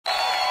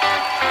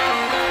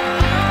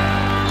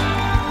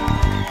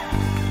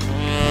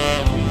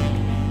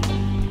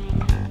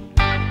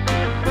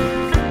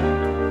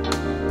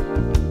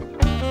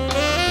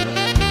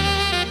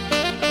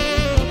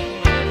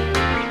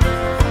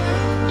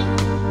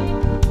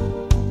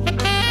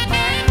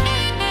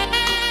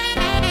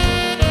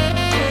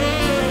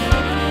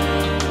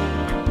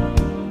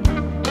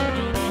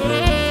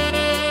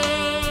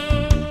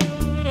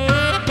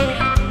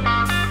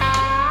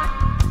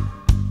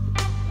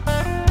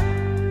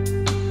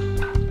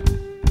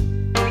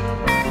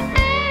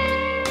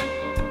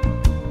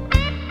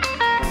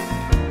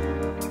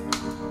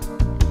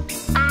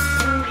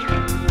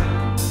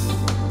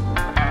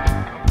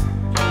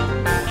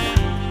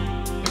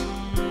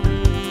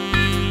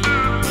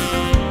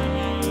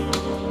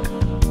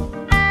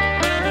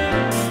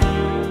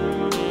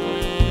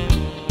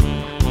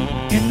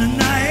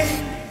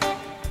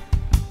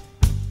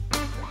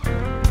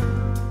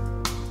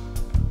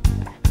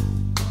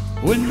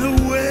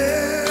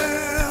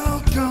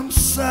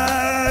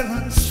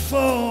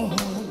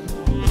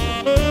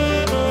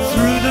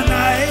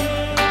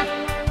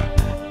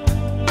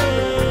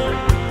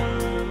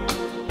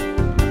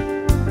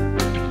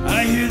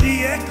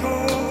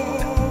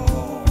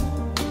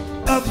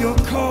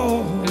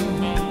cold.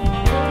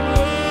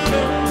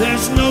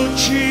 There's no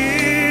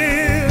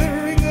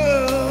cheering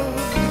of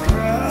the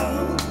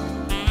crowd.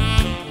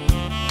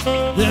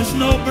 There's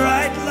no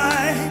bright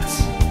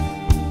lights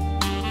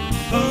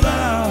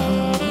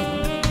allowed.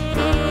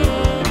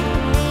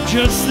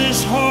 Just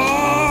this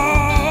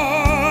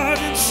heart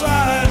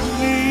inside of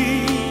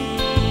me.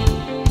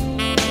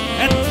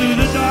 And through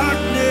the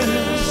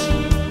darkness,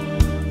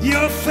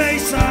 your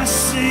face I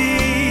see.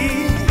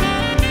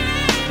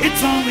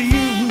 It's only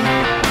you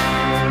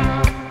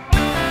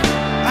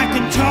I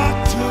can talk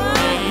to.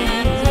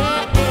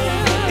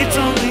 It's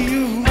only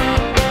you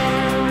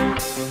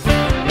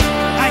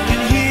I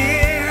can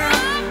hear.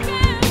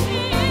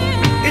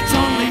 It's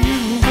only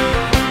you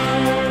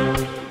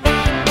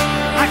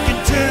I can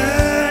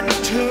turn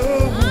to.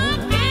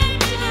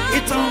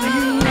 It's only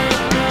you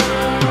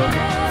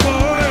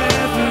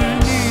forever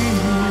need.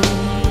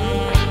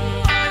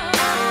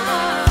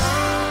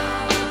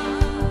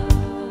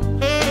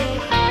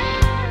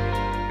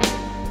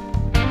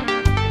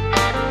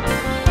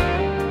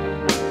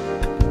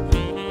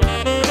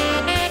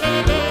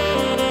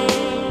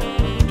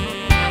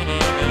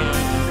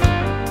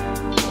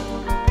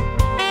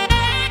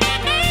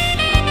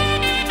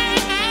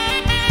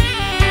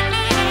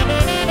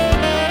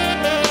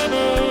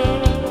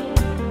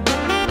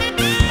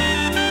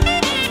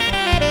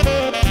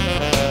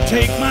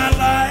 Take my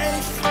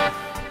life,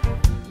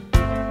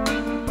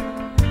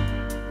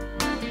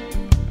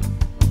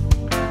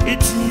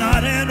 it's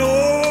not an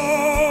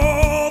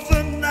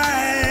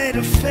overnight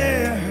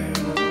affair.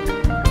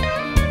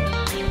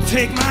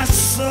 Take my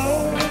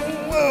soul,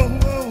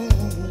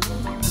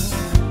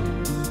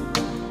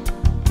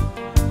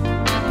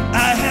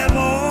 I have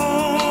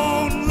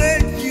only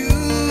you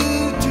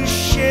to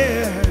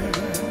share.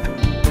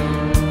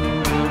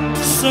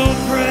 So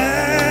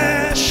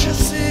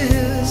precious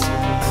is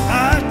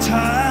our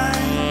time.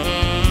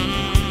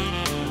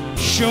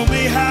 Show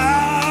me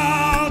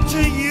how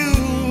to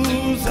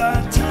use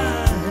our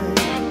time.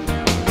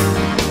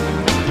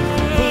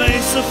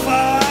 Place a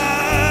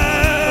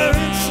fire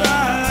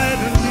inside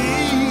of me.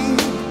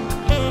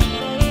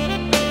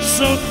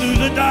 So through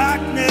the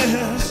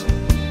darkness,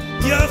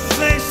 your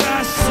face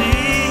I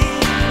see.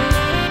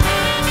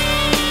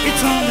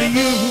 It's only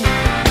you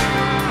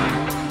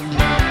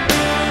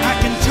I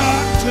can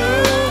talk to.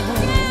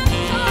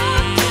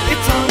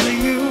 It's only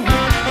you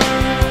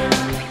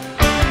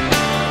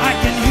I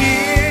can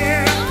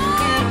hear.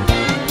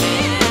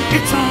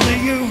 It's only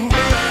you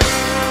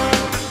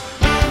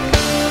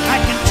I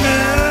can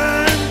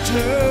turn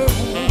to.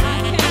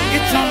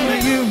 It's only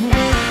you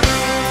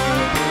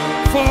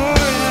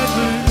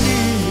forever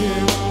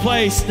near.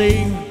 Play,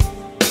 Steve.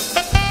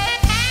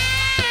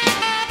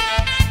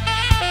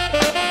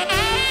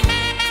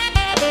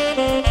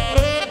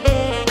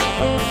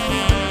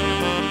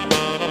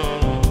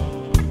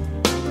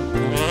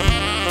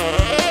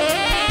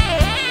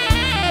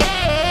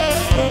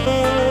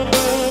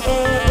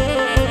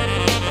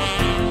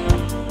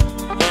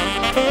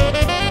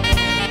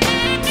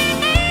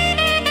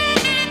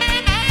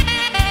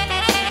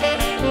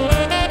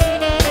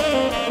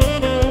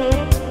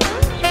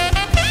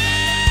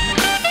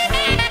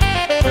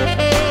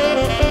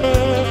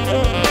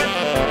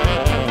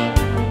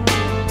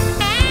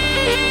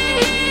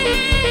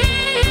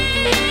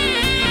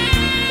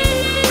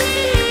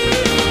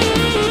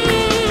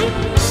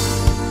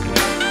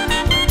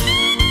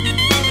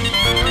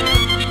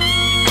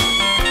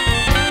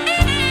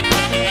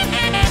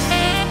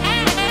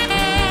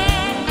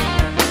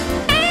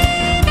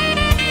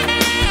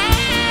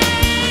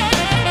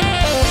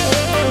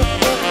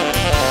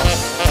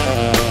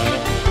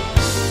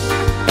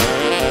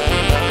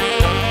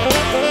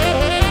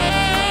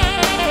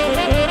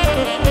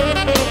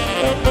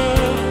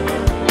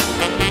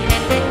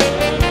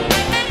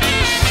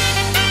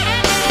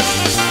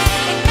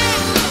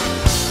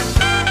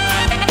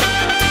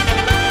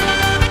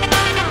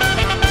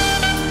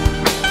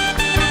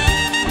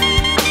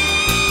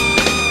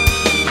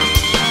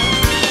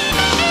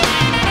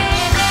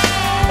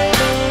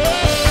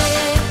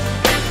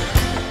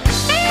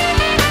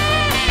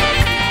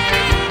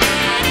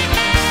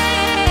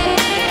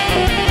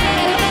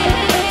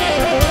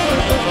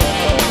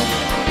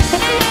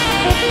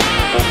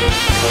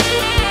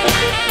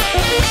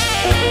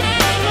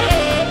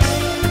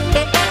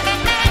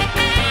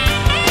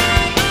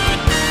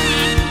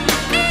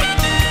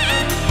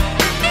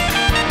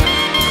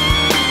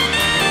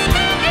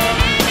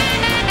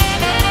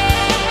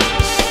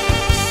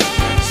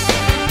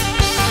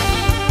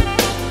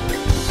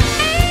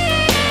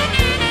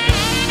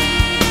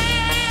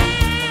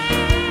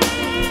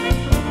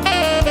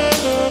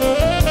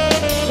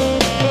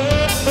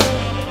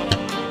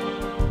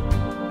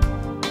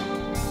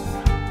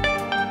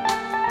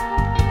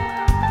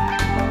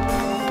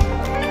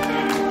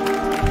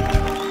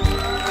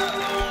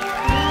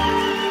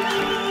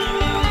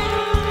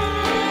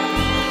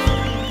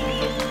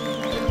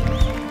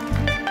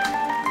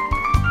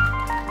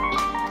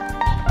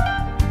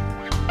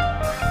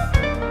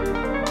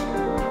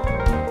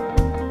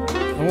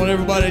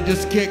 Everybody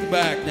just kick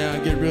back now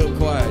and get real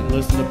quiet and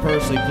listen to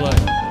Percy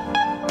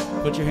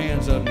play. Put your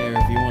hands up in the air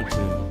if you want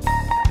to.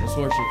 Let's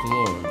worship the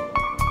Lord.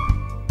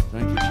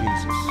 Thank you,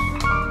 Jesus.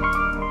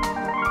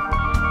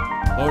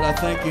 Lord, I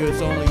thank you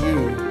it's only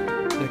you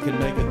that can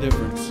make a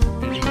difference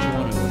in